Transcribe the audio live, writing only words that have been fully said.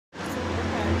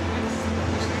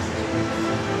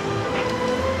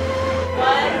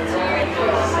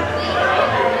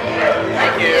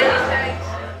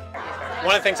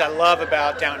One of the things I love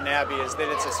about Downton Abbey is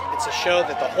that it's a show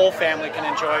that the whole family can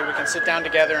enjoy. We can sit down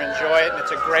together and enjoy it, and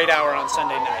it's a great hour on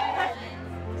Sunday night.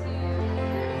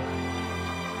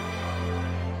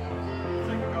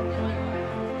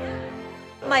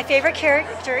 My favorite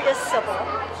character is Sybil.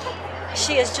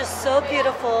 She is just so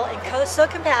beautiful and so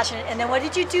compassionate. And then what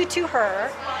did you do to her?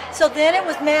 So then it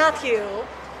was Matthew,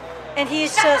 and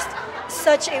he's just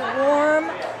such a warm,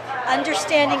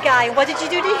 understanding guy. What did you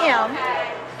do to him?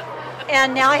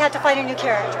 And now I have to find a new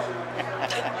character.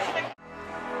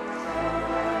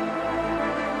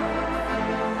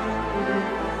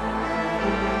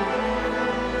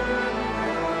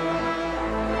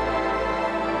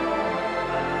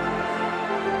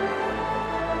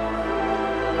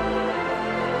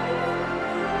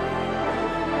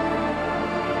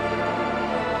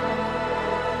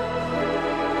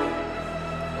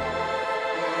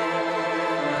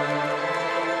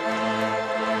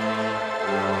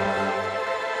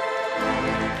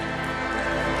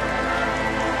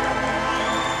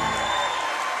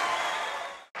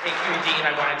 KQED,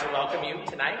 I wanted to welcome you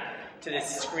tonight to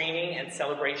this screening and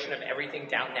celebration of everything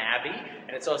Downton Abbey,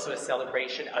 and it's also a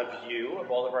celebration of you, of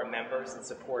all of our members and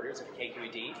supporters of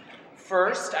KQED.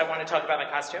 First, I want to talk about my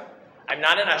costume. I'm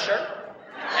not an usher.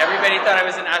 Everybody thought I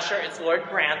was an usher. It's Lord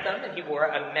Grantham, and he wore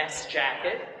a mess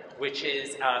jacket, which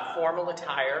is formal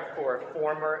attire for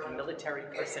former military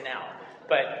personnel.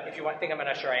 But if you want to think I'm an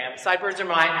usher, I am. Sideburns are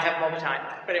mine. I have them all the time.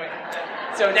 But anyway,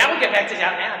 so now we get back to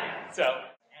Downton Abbey.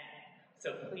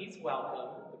 So please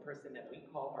welcome the person that we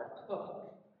call our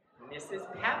cook, Mrs.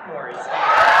 Patmore is here.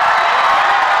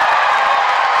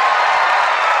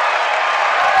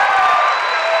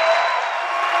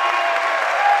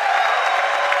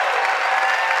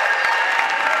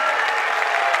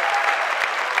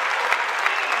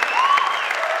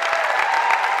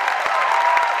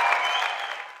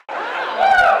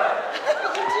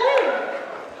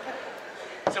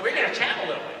 So we're going to chat a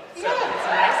little bit. So it's a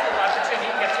nice little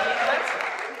opportunity to get to meet Lesley.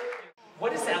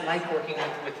 What is that like working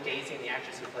with Daisy and the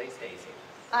actress who plays Daisy?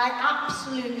 I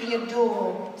absolutely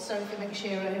adore Sophie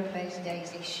McShearer who plays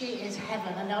Daisy. She is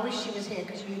heaven, and I wish she was here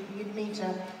because you'd meet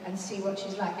her and see what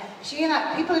she's like. She and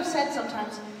I, people have said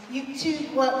sometimes, you two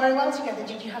work very well together.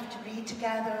 Did you have to read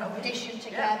together, audition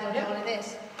together, and all of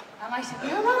this? And I said,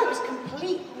 no, it was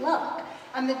complete luck.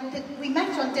 And we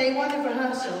met on day one of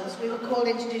rehearsals. We were called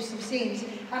in to do some scenes.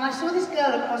 And I saw this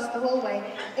girl across the hallway.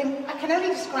 I can only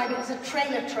describe it as a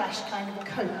trailer trash kind of a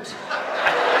coat.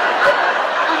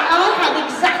 And I had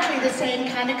exactly the same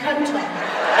kind of coat on.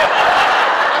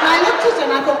 And I looked at her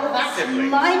and I thought, that's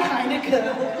my kind of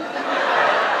girl.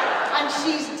 And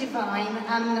she's divine.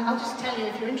 And I'll just tell you,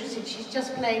 if you're interested, she's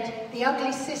just played the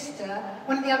ugly sister,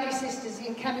 one of the ugly sisters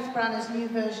in Kenneth Branagh's new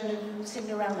version of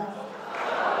Cinderella.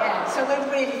 Yeah, so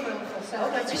we're really thrilled for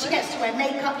her. So she gets to wear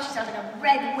makeup, she's having a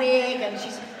red wig, and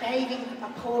she's behaving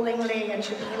appallingly, and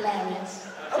she'll be hilarious.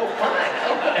 Oh,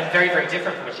 fine. And very, very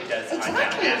different from what she does.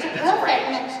 Exactly, it's a perfect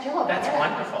next job. That's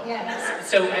wonderful. Yeah.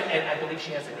 So, and I believe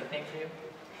she has a nickname for you?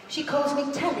 She calls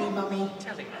me Telly Mummy.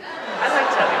 Telly. I like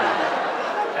Telly.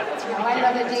 That's really I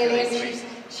love her dearly, really and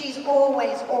she's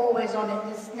always, always on it.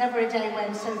 There's never a day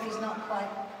when Sophie's not quite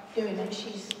doing it.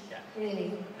 She's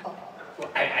really hot. Well,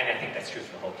 and I think that's true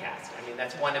for the whole cast. I mean,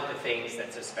 that's one of the things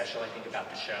that's so special, I think, about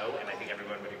the show, and I think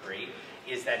everyone would agree,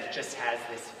 is that it just has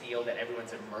this feel that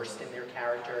everyone's immersed in their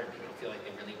character, and people feel like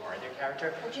they really are their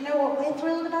character. But you know what we're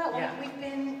thrilled about? Yeah. We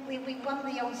won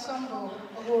the Ensemble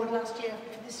Award last year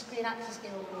for the Screen Actors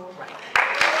Guild Award. Right.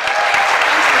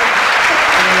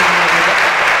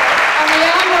 And we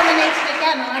are nominated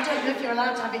again, and I don't know if you're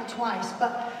allowed to have it twice,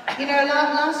 but, you know,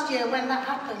 last year when that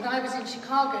happened, I was in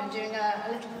Chicago doing a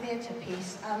little theatre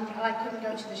piece, and I couldn't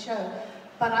go to the show,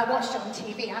 but I watched it on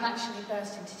TV and actually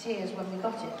burst into tears when we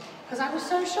got it, because I was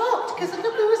so shocked, because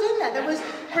look who was in there. There was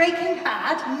Breaking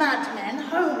Bad, Mad Men,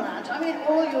 Homeland, I mean,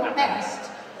 all your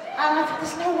best, and I thought,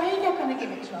 there's no way they're going to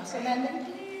give it to us, and then they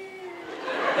did.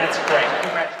 That's great.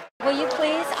 Congratulations. Will you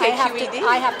please?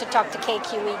 I have to talk to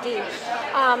KQED.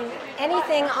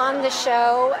 Anything on the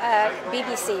show,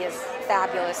 BBC is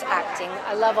fabulous acting.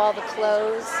 I love all the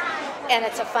clothes, and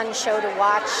it's a fun show to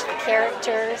watch, the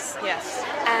characters. Yes.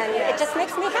 And it just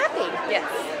makes me happy. Yes.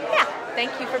 Yeah.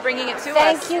 Thank you for bringing it to us.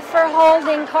 Thank you for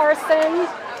holding Carson.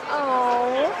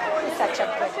 Oh, he's such a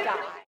good guy.